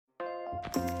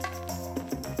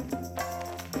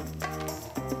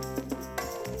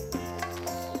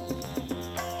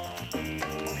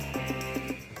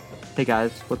Hey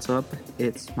guys, what's up?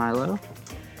 It's Milo.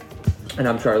 And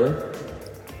I'm Charlie.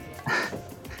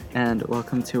 And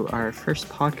welcome to our first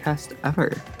podcast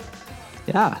ever.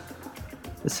 Yeah,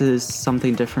 this is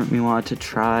something different we wanted to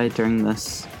try during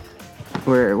this.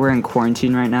 We're in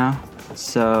quarantine right now,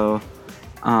 so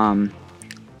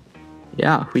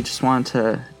yeah, we just wanted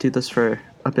to do this for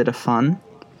a bit of fun.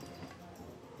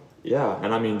 Yeah,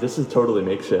 and I mean, this is totally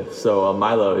makeshift. So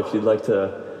Milo, if you'd like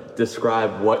to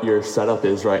describe what your setup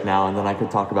is right now, and then I could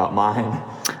talk about mine.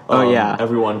 Yeah.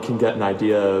 Everyone can get an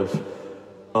idea of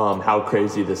how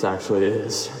crazy this actually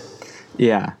is.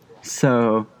 Yeah,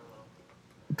 so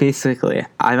basically,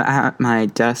 I'm at my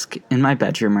desk in my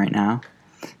bedroom right now,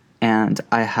 and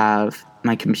I have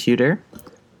my computer,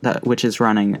 which is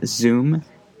running Zoom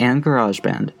and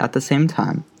GarageBand at the same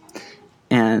time,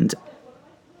 and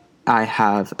I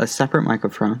have a separate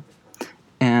microphone,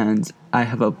 and I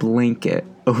have a blanket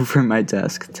over my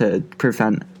desk to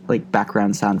prevent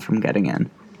background sound from getting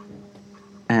in.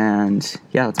 And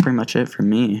yeah, that's pretty much it for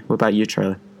me. What about you,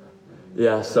 Charlie?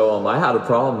 Yeah, so I had a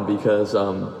problem because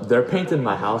they're painting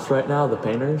my house right now, the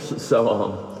painters.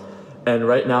 So and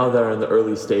right now they're in the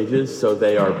early stages, so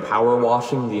they are power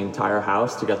washing the entire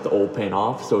house to get the old paint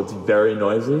off. So it's very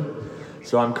noisy.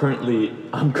 So I'm currently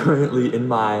in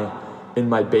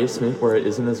my basement where it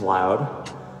isn't as loud,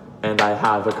 and I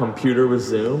have a computer with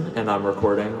Zoom, and I'm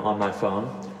recording on my phone.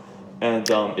 And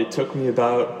it took me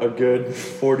about a good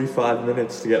 45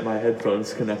 minutes to get my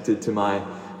headphones connected to my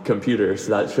computer, so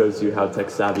that shows you how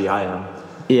tech savvy I am.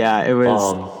 Yeah, it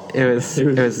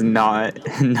was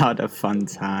not a fun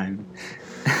time.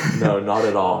 No, not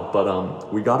at all.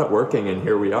 But we got it working, and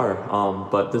here we are.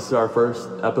 But this is our first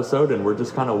episode, and we're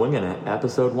just kind of winging it.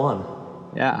 Episode 1.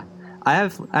 Yeah. I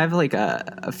have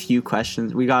a few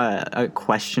questions. We got a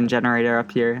question generator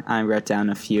up here. I wrote down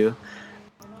a few.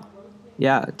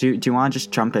 Yeah, do you want to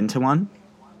just jump into one?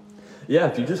 Yeah,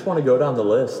 if you just want to go down the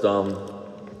list,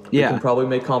 we can probably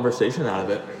make conversation out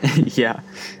of it. Yeah.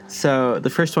 So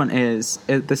the first one is,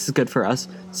 this is good for us.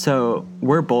 So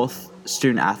we're both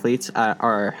student athletes at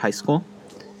our high school.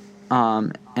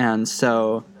 And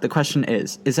so the question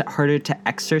is it harder to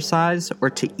exercise or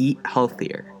to eat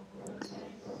healthier?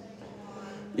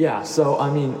 Yeah, so I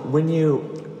mean, when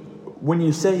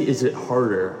you say is it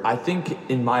harder, I think,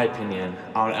 in my opinion,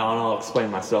 and I'll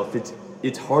explain myself,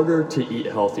 it's harder to eat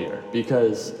healthier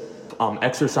because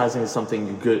exercising is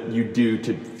something you do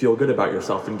to feel good about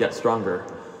yourself and get stronger.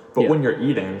 But when you're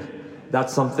eating,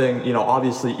 that's something,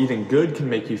 obviously eating good can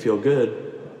make you feel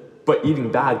good, but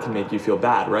eating bad can make you feel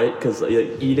bad, right? Because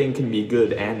eating can be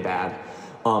good and bad.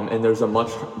 And there's a much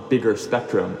bigger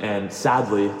spectrum, and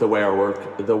sadly, the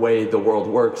way the world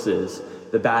works is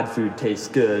the bad food tastes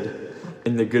good,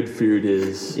 and the good food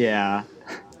is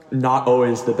not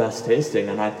always the best tasting.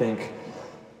 And I think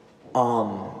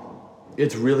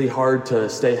it's really hard to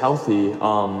stay healthy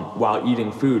while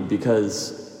eating food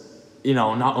because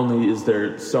not only is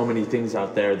there so many things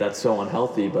out there that's so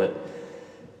unhealthy, but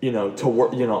to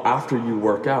work, after you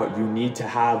work out, you need to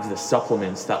have the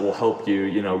supplements that will help you,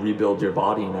 rebuild your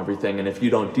body and everything. And if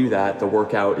you don't do that, the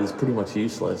workout is pretty much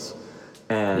useless.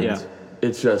 And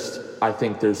it's just, I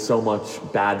think there's so much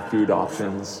bad food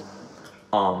options.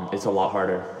 It's a lot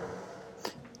harder.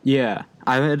 Yeah,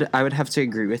 I would have to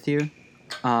agree with you.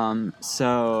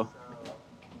 So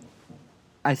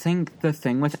I think the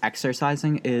thing with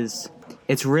exercising is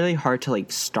it's really hard to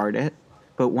start it,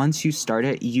 but once you start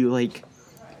it, you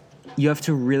have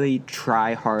to really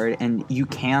try hard, and you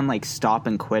can stop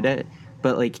and quit it,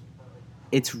 but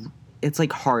it's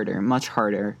harder, much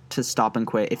harder to stop and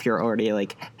quit if you're already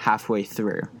halfway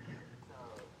through.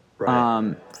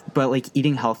 Right. But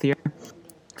eating healthier,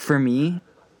 for me,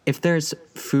 if there's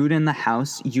food in the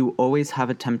house, you always have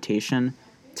a temptation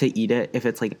to eat it if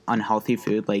it's unhealthy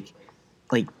food, like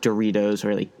Doritos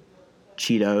or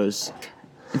Cheetos,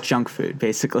 junk food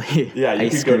basically. Yeah, you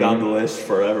could go down the list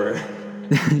forever.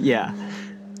 Yeah.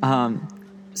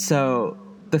 So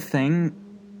the thing,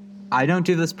 I don't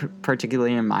do this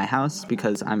particularly in my house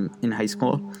because I'm in high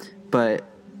school, but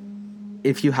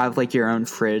if you have your own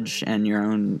fridge and your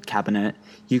own cabinet,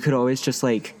 you could always just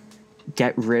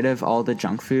get rid of all the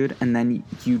junk food, and then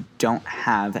you don't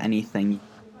have anything.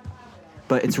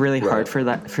 But it's really hard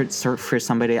for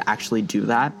somebody to actually do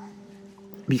that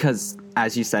because,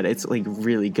 as you said, it's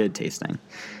really good tasting.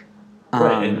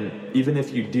 Right, and even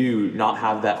if you do not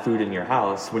have that food in your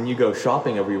house, when you go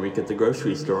shopping every week at the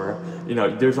grocery store,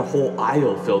 there's a whole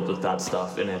aisle filled with that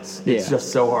stuff, and it's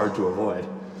just so hard to avoid.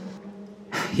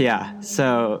 Yeah,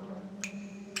 so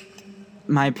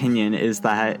my opinion is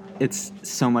that it's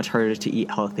so much harder to eat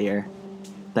healthier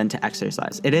than to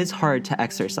exercise. It is hard to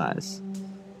exercise,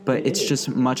 but it's just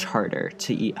much harder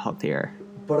to eat healthier.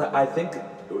 But I think,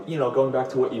 going back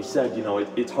to what you said,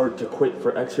 it's hard to quit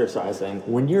for exercising.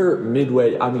 When you're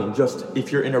midway, just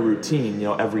if you're in a routine,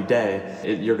 every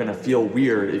day, you're going to feel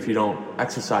weird if you don't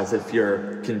exercise, if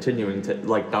you're not continuing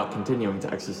to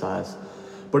exercise.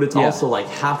 But it's also like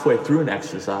halfway through an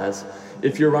exercise,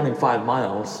 if you're running 5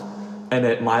 miles and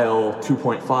at mile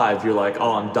 2.5, you're like,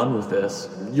 oh, I'm done with this.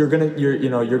 You're going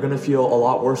to feel a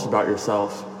lot worse about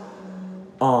yourself.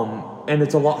 And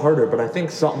it's a lot harder, but I think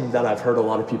something that I've heard a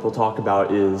lot of people talk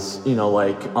about is, I'm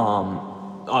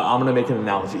going to make an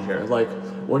analogy here. Like,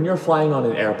 when you're flying on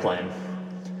an airplane,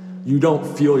 you don't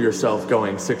feel yourself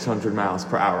going 600 miles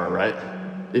per hour, right?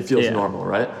 It feels normal,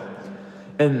 right?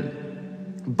 And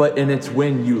it's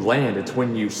when you land, it's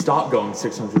when you stop going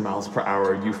 600 miles per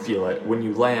hour, you feel it. When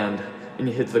you land and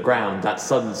you hit the ground, that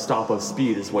sudden stop of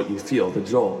speed is what you feel, the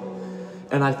jolt.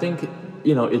 And I think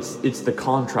it's the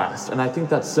contrast, and I think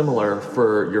that's similar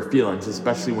for your feelings,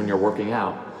 especially when you're working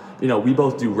out. We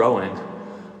both do rowing,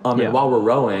 and while we're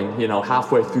rowing,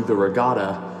 halfway through the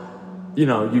regatta,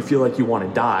 you feel like you want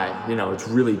to die. It's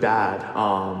really bad.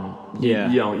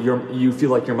 You feel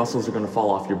like your muscles are going to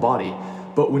fall off your body,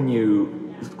 but when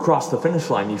you cross the finish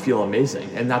line, you feel amazing,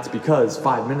 and that's because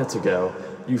 5 minutes ago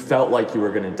you felt like you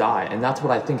were going to die, and that's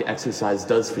what I think exercise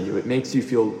does for you. It makes you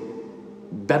feel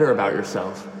better about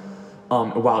yourself.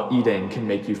 While eating can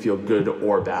make you feel good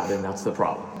or bad, and that's the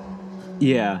problem.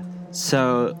 Yeah.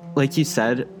 So, like you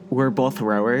said, we're both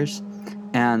rowers,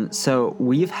 and so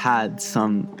we've had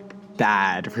some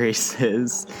bad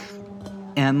races.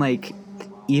 And,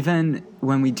 even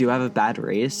when we do have a bad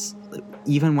race,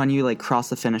 even when you, cross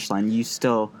the finish line, you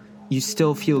still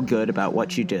feel good about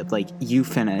what you did. You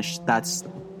finished. That's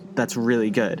really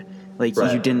good. Right.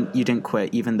 you didn't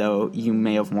quit, even though you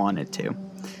may have wanted to.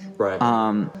 Right.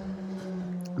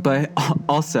 But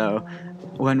also,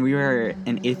 when we were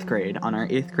in 8th grade, on our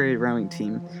 8th grade rowing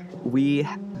team, we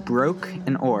broke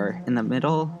an oar in the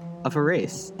middle of a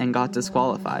race and got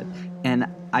disqualified. And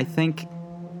I think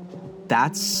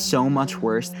that's so much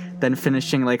worse than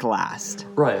finishing last.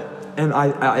 Right. And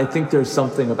I think there's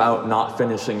something about not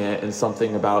finishing it and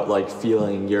something about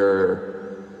feeling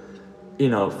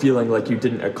feeling like you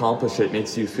didn't accomplish it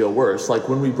makes you feel worse. Like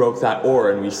when we broke that oar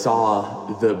and we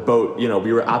saw the boat,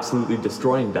 we were absolutely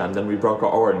destroying them. Then we broke our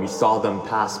oar and we saw them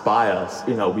pass by us.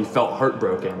 We felt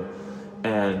heartbroken.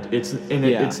 And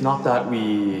it's not that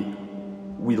we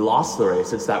lost the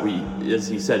race. It's that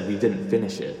as you said, we didn't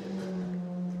finish it.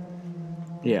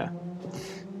 Yeah.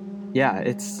 Yeah,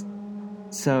 it's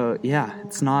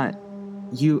not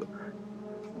you.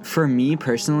 For me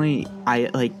personally,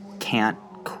 I can't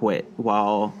quit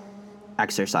while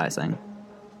exercising,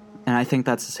 and I think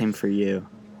that's the same for you.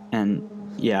 And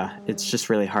it's just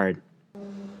really hard.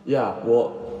 Yeah,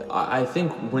 well, I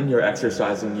think when you're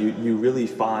exercising, you really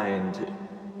find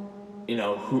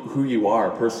who you are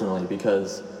personally,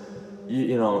 because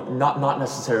not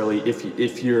necessarily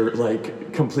if you're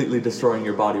completely destroying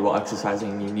your body while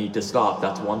exercising and you need to stop,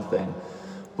 that's one thing,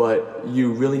 but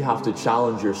you really have to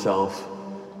challenge yourself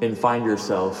and find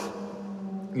yourself,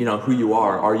 who you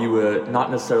are. Are you not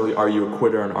necessarily are you a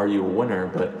quitter and are you a winner,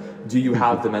 but do you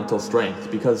have the mental strength?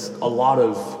 Because a lot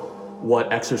of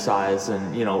what exercise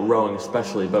and, rowing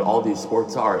especially, but all these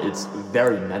sports it's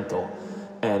very mental.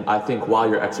 And I think while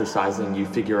you're exercising, you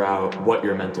figure out what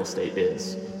your mental state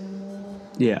is.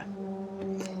 Yeah.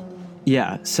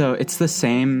 Yeah. So it's the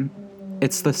same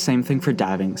thing for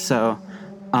diving. So,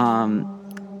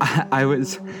 I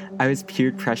was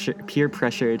peer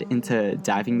pressured into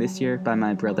diving this year by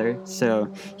my brother.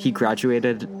 So he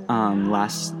graduated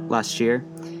last year,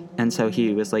 and so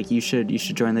he was like, you should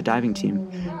join the diving team.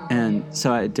 And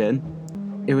so I did.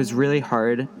 It was really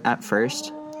hard at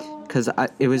first because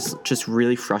it was just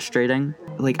really frustrating.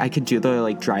 I could do the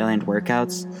dryland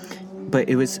workouts, but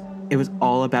it was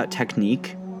all about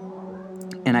technique,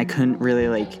 and I couldn't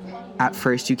really at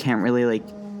first you can't really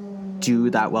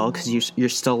do that well because you're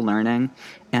still learning,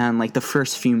 and the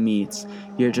first few meets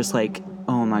you're just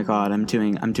oh my god, I'm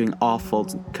doing awful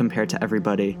compared to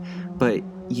everybody, but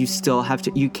you still have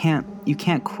to, you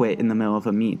can't quit in the middle of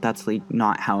a meet. That's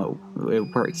not how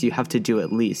it works. You have to do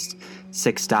at least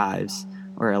 6 dives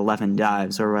or 11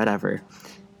 dives or whatever,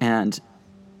 and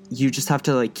you just have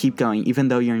to keep going even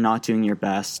though you're not doing your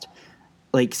best.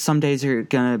 Some days you're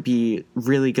gonna be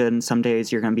really good and some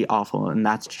days you're gonna be awful, and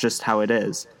that's just how it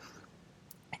is.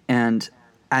 And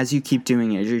as you keep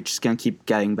doing it, you're just going to keep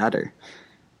getting better.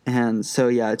 And so,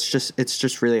 it's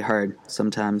just really hard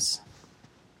sometimes.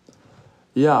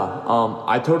 Yeah,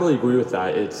 I totally agree with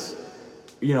that. It's,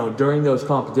 during those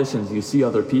competitions, you see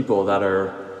other people that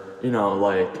are,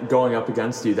 like going up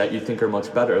against you that you think are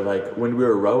much better. Like when we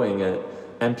were rowing at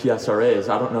MPSRAs,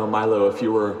 I don't know, Milo, if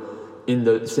you were in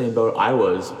the same boat I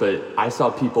was, but I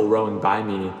saw people rowing by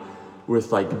me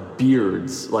with like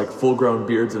beards, like full grown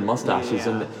beards and mustaches.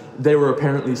 Yeah. And they were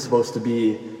apparently supposed to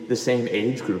be the same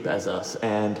age group as us.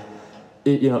 And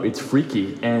it's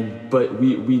freaky, but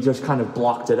we just kind of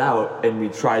blocked it out and we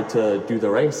tried to do the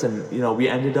race, and we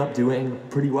ended up doing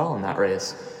pretty well in that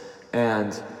race.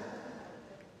 And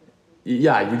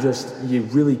yeah, you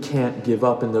really can't give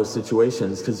up in those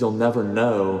situations because you'll never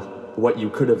know what you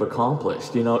could have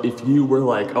accomplished. If you were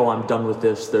like, oh, I'm done with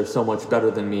this, they're so much better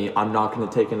than me, I'm not going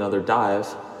to take another dive,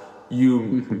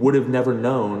 you would have never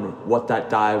known what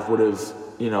that dive would have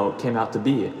came out to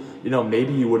be.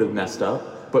 Maybe you would have messed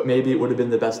up, but maybe it would have been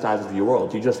the best dive of your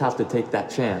world. You just have to take that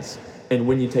chance. And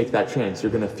when you take that chance,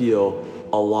 you're going to feel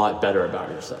a lot better about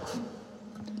yourself.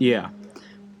 Yeah.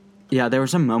 Yeah, there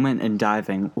was a moment in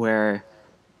diving where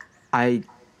I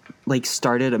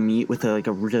started a meet with a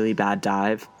really bad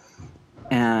dive,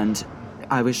 and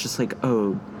I was just like,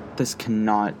 oh, this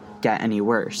cannot get any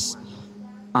worse.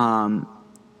 I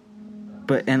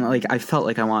felt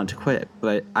like I wanted to quit,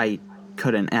 but I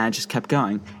couldn't, and I just kept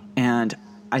going. And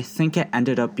I think it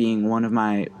ended up being one of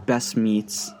my best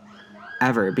meets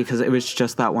ever, because it was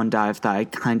just that one dive that I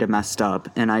kind of messed up,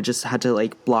 and I just had to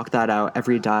block that out.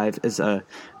 Every dive is a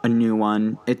new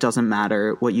one. It doesn't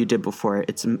matter what you did before.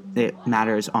 It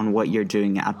matters on what you're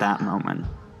doing at that moment.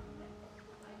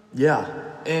 Yeah,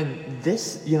 and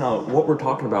this, what we're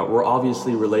talking about, we're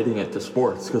obviously relating it to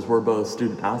sports because we're both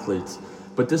student athletes.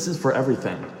 But this is for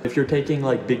everything. If you're taking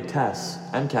big tests,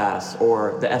 MCAS,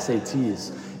 or the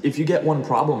SATs, if you get one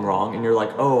problem wrong and you're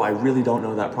like, oh, I really don't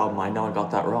know that problem, I know I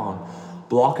got that wrong,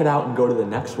 block it out and go to the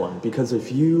next one. Because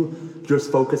if you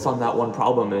just focus on that one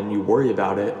problem and you worry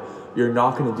about it, you're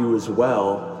not going to do as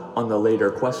well on the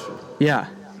later question. Yeah,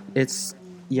 it's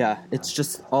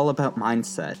just all about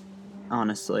mindset,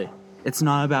 honestly. It's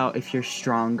not about if you're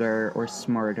stronger or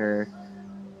smarter.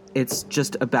 It's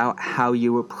just about how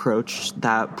you approach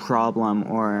that problem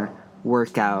or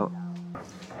workout.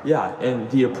 Yeah,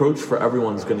 and the approach for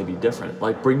everyone's going to be different.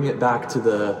 Bringing it back to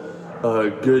the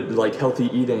good, healthy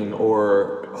eating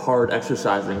or hard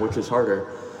exercising, which is harder.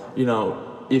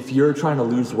 If you're trying to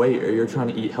lose weight or you're trying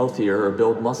to eat healthier or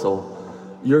build muscle,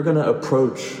 you're going to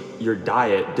approach your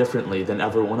diet differently than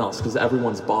everyone else because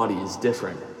everyone's body is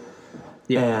different.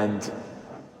 Yeah. And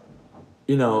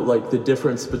the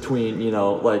difference between,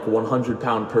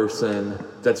 100-pound person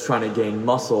that's trying to gain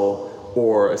muscle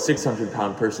or a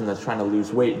 600-pound person that's trying to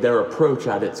lose weight, their approach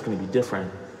at it's going to be different.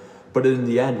 But in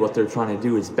the end, what they're trying to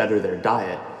do is better their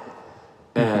diet.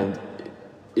 And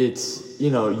it's,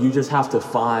 you just have to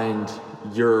find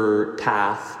your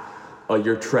path,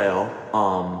 your trail,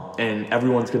 and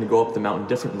everyone's going to go up the mountain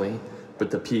differently,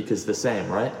 but the peak is the same,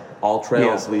 right? All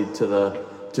trails lead to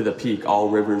the peak. All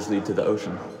rivers lead to the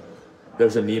ocean.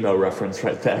 There's a Nemo reference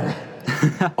right there.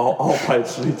 all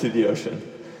pipes lead to the ocean.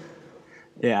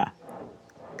 Yeah.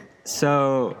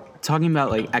 So, talking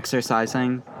about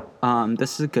exercising,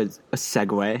 this is a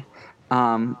segue.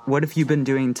 What have you been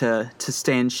doing to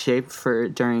stay in shape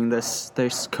during this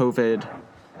COVID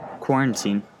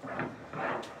quarantine?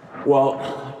 Well,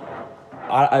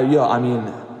 our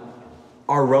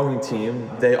rowing team,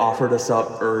 they offered us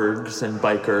up ergs and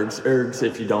bike ergs. Ergs,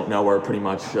 if you don't know, are pretty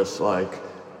much just like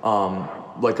a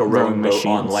rowing boat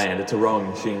on land. It's a rowing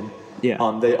machine.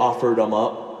 Yeah. They offered them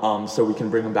up so we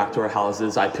can bring them back to our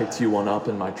houses. I picked you one up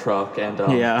in my truck, and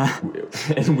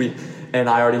and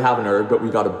I already have an erg, but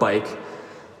we got a bike.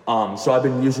 So I've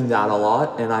been using that a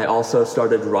lot, and I also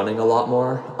started running a lot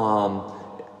more.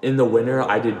 In the winter,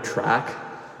 I did track,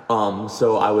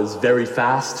 so I was very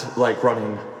fast,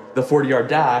 running the 40-yard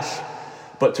dash,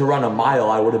 but to run a mile,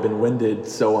 I would have been winded.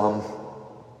 So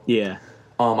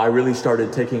I really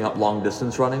started taking up long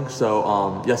distance running.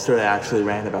 So yesterday I actually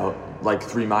ran about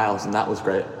 3 miles, and that was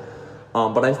great.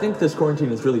 But I think this quarantine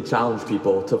has really challenged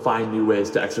people to find new ways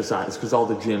to exercise because all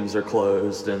the gyms are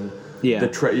closed and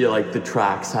the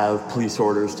tracks have police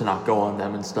orders to not go on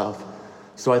them and stuff.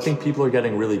 So I think people are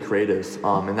getting really creative,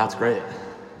 and that's great.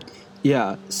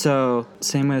 Yeah, so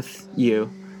same with you.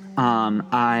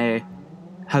 I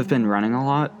have been running a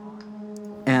lot.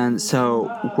 And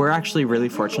so we're actually really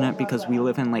fortunate because we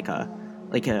live in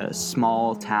a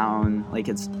small town.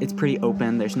 It's pretty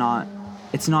open.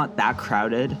 It's not that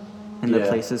crowded in the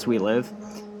places we live.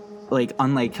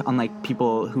 Unlike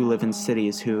people who live in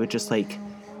cities who just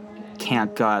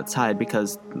can't go outside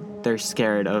because they're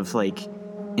scared of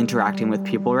interacting with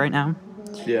people right now.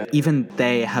 Yeah. even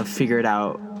they have figured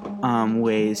out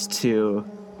ways to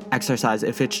exercise.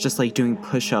 If it's just like doing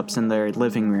push-ups in their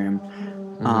living room,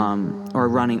 or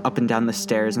running up and down the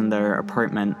stairs in their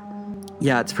apartment.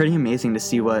 Yeah, it's pretty amazing to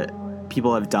see what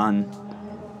people have done.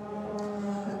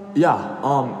 Yeah,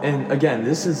 and again,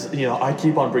 this is, I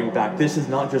keep on bringing back, this is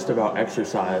not just about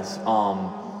exercise.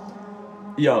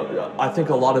 I think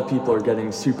a lot of people are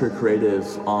getting super creative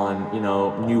on,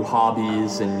 new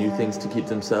hobbies and new things to keep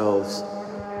themselves,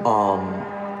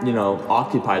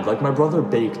 occupied. Like my brother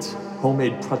baked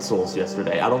homemade pretzels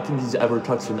yesterday. I don't think he's ever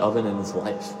touched an oven in his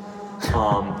life.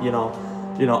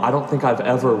 I don't think I've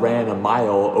ever ran a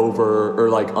mile over or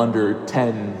like under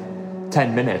 10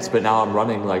 minutes, but now I'm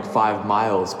running like 5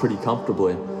 miles pretty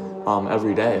comfortably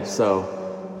every day.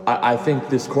 So I think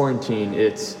this quarantine,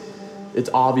 it's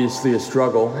obviously a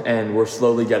struggle and we're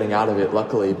slowly getting out of it,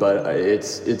 luckily, but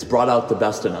it's brought out the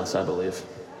best in us, I believe.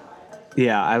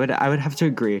 Yeah, I would have to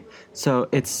agree. So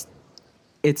it's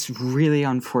really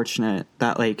unfortunate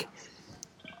that like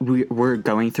we're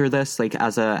going through this like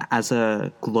as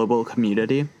a global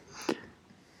community,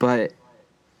 but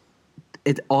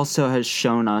it also has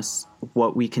shown us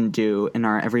what we can do in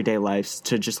our everyday lives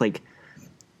to just like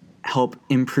help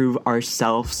improve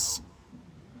ourselves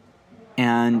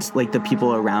and like the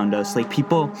people around us. Like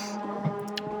people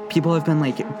have been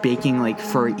like baking like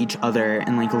for each other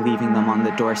and like leaving them on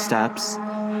the doorsteps,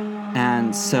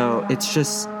 and so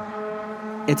it's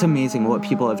amazing what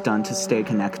people have done to stay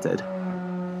connected.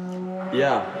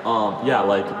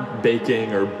 Like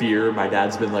baking or beer. My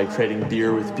dad's been like trading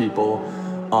beer with people.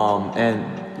 And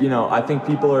I think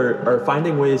people are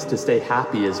finding ways to stay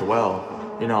happy as well.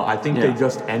 I think they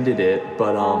just ended it,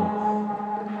 but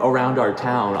around our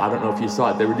town, I don't know if you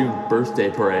saw it, they were doing birthday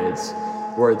parades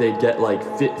where they'd get like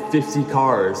 50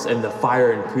 cars and the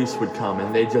fire and police would come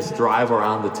and they'd just drive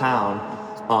around the town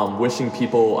wishing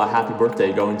people a happy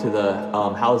birthday, going to the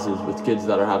houses with kids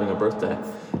that are having a birthday.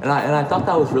 And I thought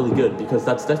that was really good because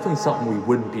that's definitely something we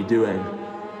wouldn't be doing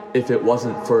if it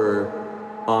wasn't for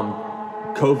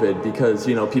COVID, because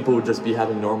people would just be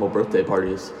having normal birthday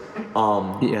parties.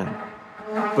 But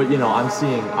I'm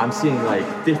seeing like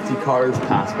 50 cars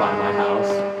pass by my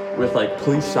house with like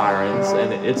police sirens,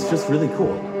 and it's just really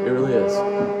cool. It really is.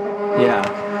 Yeah.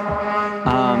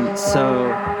 So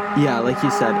yeah, like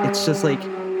you said, it's just like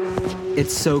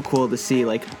it's so cool to see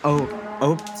like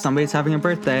oh somebody's having a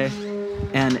birthday,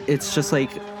 and it's just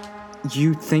like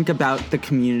you think about the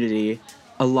community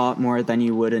a lot more than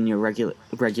you would in your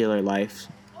regular life,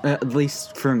 at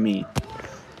least for me.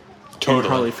 Totally. And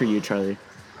probably for you, Charlie.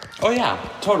 Oh yeah,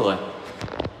 totally.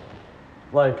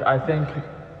 Like I think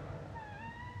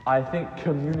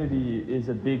community is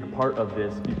a big part of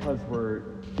this because we're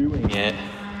doing it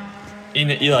in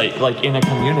a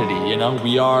community.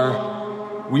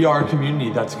 We are a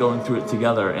community that's going through it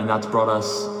together, and that's brought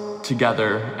us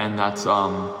together, and that's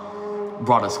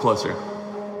brought us closer.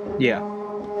 Yeah.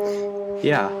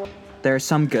 There are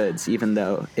some goods, even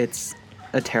though it's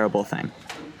a terrible thing.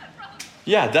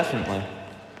 Yeah, definitely.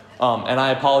 And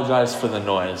I apologize for the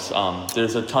noise.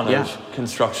 There's a ton of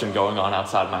construction going on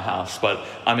outside my house, but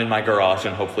I'm in my garage,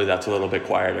 and hopefully that's a little bit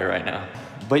quieter right now.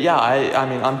 But yeah, I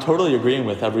mean, I'm totally agreeing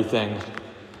with everything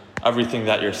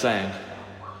that you're saying.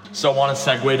 So want to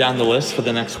segue down the list for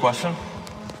the next question?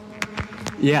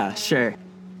 Yeah, sure.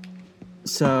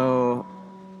 So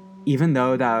even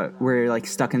though that we're like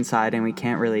stuck inside and we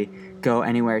can't really go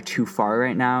anywhere too far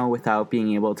right now without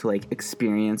being able to like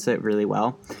experience it really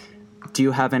well, do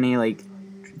you have any like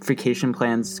vacation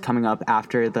plans coming up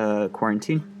after the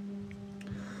quarantine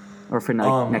or for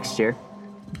next year?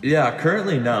 Yeah,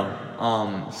 currently no.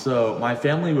 So my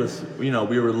family was, we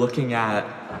were looking at,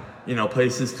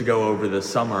 places to go over the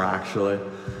summer actually.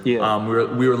 Yeah.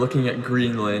 We were looking at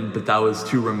Greenland, but that was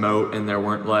too remote and there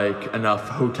weren't like enough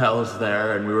hotels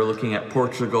there. And we were looking at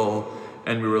Portugal,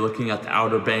 and we were looking at the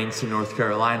Outer Banks in North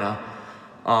Carolina,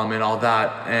 and all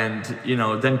that. And,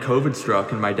 then COVID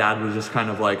struck, and my dad was just kind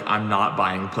of like, I'm not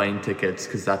buying plane tickets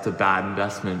because that's a bad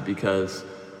investment because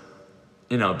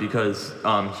he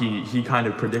kind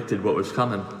of predicted what was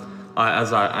coming,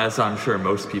 as I'm sure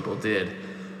most people did.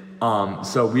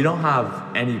 So we don't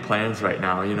have any plans right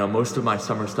now. Most of my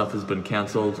summer stuff has been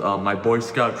canceled. My Boy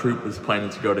Scout troop was planning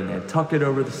to go to Nantucket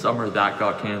over the summer. That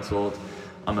got canceled.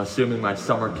 I'm assuming my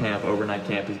summer camp, overnight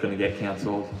camp, is going to get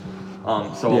canceled.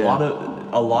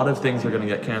 A lot of things are going to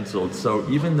get canceled. So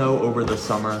even though over the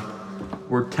summer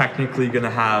we're technically going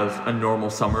to have a normal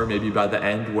summer, maybe by the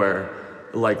end where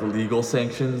like legal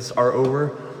sanctions are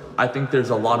over, I think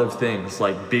there's a lot of things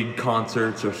like big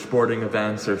concerts or sporting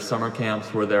events or summer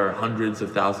camps where there are hundreds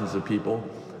of thousands of people,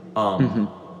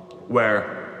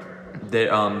 where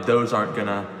those aren't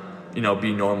gonna,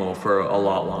 be normal for a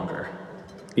lot longer.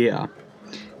 Yeah.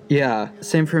 Yeah,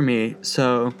 same for me.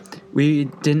 So we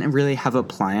didn't really have a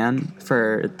plan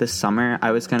for this summer.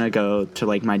 I was going to go to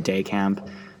like my day camp.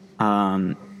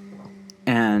 And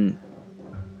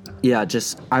yeah,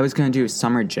 I was going to do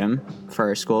summer gym for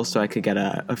our school so I could get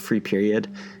a free period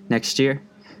next year.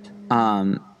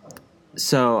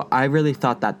 So I really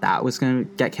thought that was going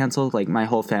to get canceled. Like my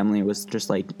whole family was just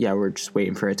like, yeah, we're just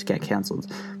waiting for it to get canceled.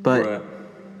 But Right.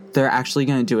 they're actually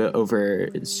going to do it over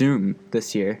Zoom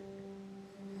this year.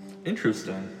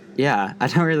 Interesting. Yeah, I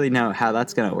don't really know how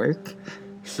that's going to work.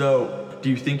 So, do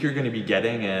you think you're going to be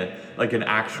getting an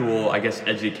actual, I guess,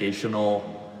 educational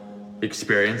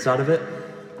experience out of it?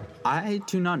 I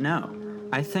do not know.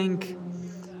 I think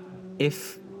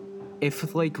if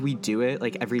like we do it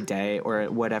like every day or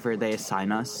whatever they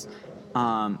assign us,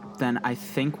 then I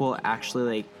think we'll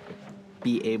actually like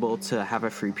be able to have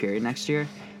a free period next year.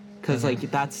 Because like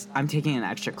I'm taking an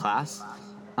extra class,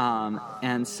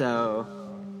 and so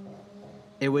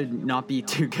it would not be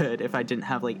too good if I didn't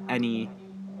have like any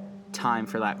time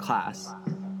for that class.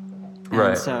 Right.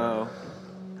 And so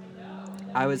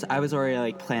I was already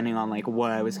like planning on like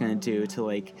what I was gonna do to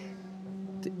like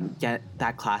get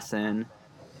that class in,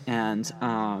 and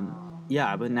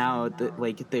yeah, but now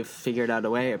they've figured out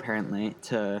a way apparently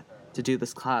to do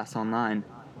this class online,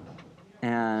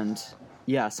 and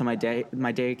yeah, so my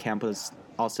day camp was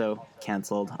also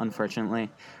canceled unfortunately,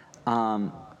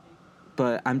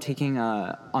 but I'm taking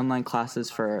online classes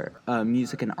for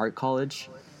music and art college.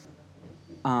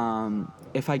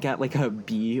 If I get like a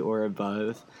B or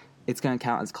above, it's gonna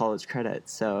count as college credit.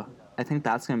 So I think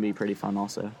that's gonna be pretty fun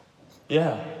also.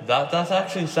 Yeah, that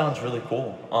actually sounds really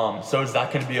cool. So is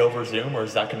that going to be over Zoom or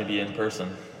is that going to be in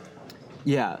person?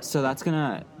 Yeah, so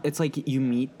it's like you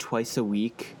meet twice a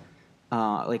week,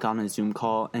 like on a Zoom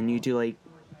call, and you do like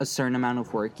a certain amount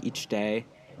of work each day,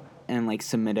 and like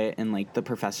submit it, and like the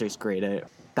professors grade it.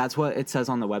 That's what it says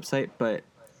on the website, but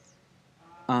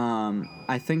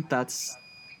I think that's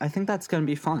gonna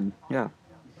be fun. Yeah.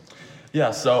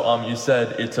 Yeah, so you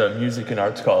said it's a music and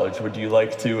arts college. Would you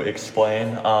like to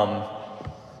explain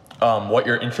what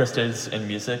your interest is in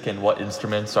music and what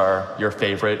instruments are your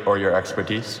favorite or your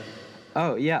expertise?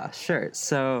 Oh yeah, sure.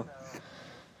 So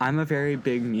I'm a very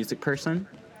big music person,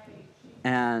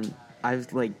 and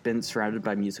I've like been surrounded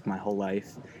by music my whole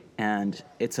life, and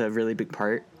it's a really big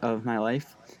part of my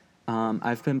life.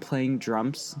 I've been playing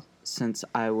drums since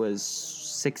I was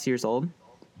 6 years old,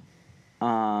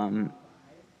 and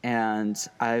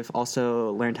I've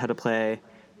also learned how to play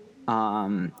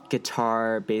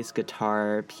guitar, bass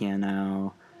guitar,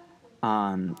 piano,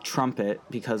 trumpet,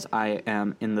 because I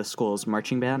am in the school's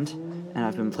marching band, and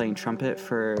I've been playing trumpet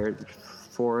for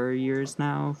 4 years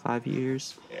now, 5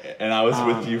 years. And I was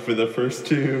with you for the first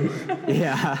two.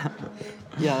 Yeah.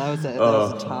 Yeah, that was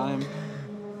a time.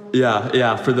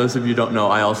 Yeah. For those of you who don't know,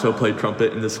 I also played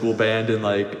trumpet in the school band in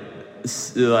like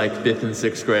 5th and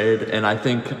 6th grade, and I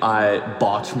think I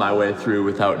botched my way through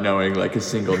without knowing like a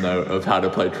single note of how to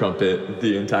play trumpet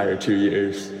the entire 2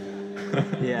 years.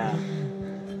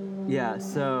 Yeah,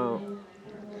 so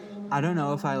I don't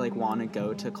know if I like want to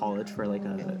go to college for like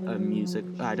a music.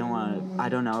 I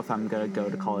don't know if I'm gonna go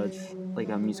to college, like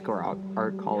a music or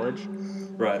art college.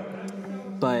 Right.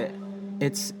 But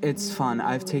it's fun.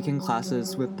 I've taken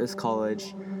classes with this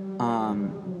college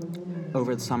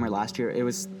over the summer last year. It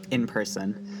was in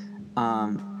person,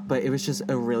 but it was just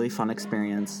a really fun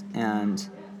experience, and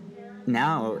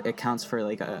now it counts for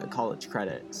like a college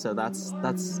credit. So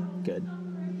that's good.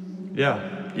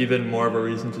 Yeah, even more of a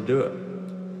reason to do it.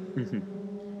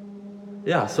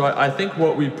 Yeah, so I think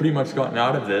what we've pretty much gotten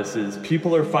out of this is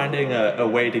people are finding a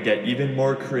way to get even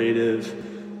more creative.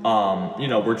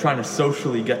 We're trying to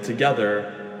socially get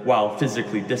together while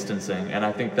physically distancing, and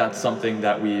I think that's something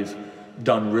that we've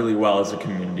done really well as a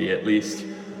community, at least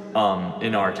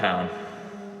in our town.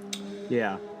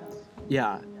 Yeah,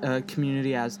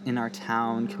 community as in our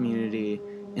town, community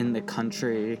in the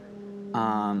country,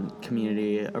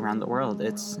 community around the world.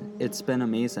 It's been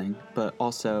amazing, but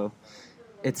also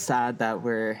it's sad that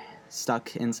we're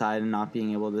stuck inside and not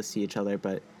being able to see each other,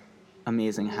 but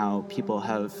amazing how people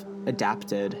have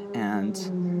adapted and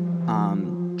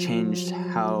changed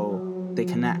how they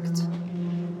connect.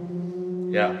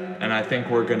 Yeah, and I think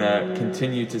we're gonna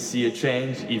continue to see a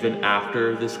change even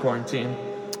after this quarantine.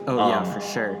 Oh yeah, for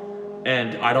sure.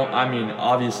 And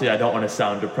obviously I don't want to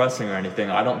sound depressing or anything.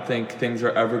 I don't think things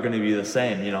are ever going to be the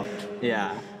same,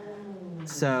 Yeah.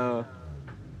 So,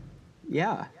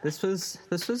 yeah, this was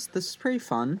pretty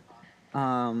fun.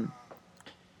 Fun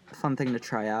thing to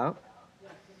try out.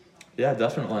 Yeah,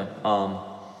 definitely.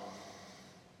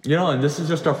 And this is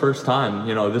just our first time.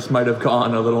 This might have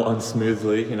gone a little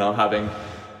unsmoothly, having,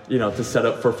 to set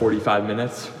up for 45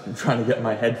 minutes, trying to get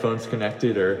my headphones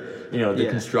connected or, the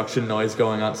construction noise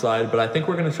going outside. But I think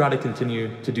we're going to try to continue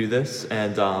to do this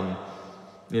and,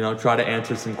 try to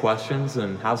answer some questions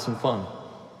and have some fun.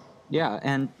 Yeah,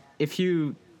 and if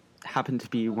you happen to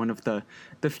be one of the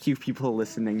few people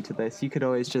listening to this, you could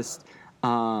always just,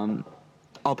 I'll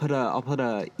put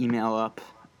a email up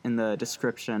in the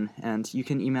description, and you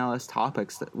can email us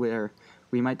topics where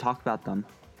we might talk about them.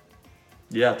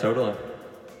 Yeah, totally.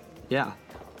 Yeah.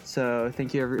 So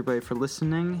thank you everybody for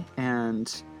listening,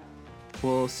 and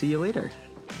we'll see you later.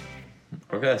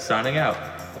 Okay, signing out.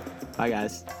 Bye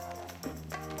guys.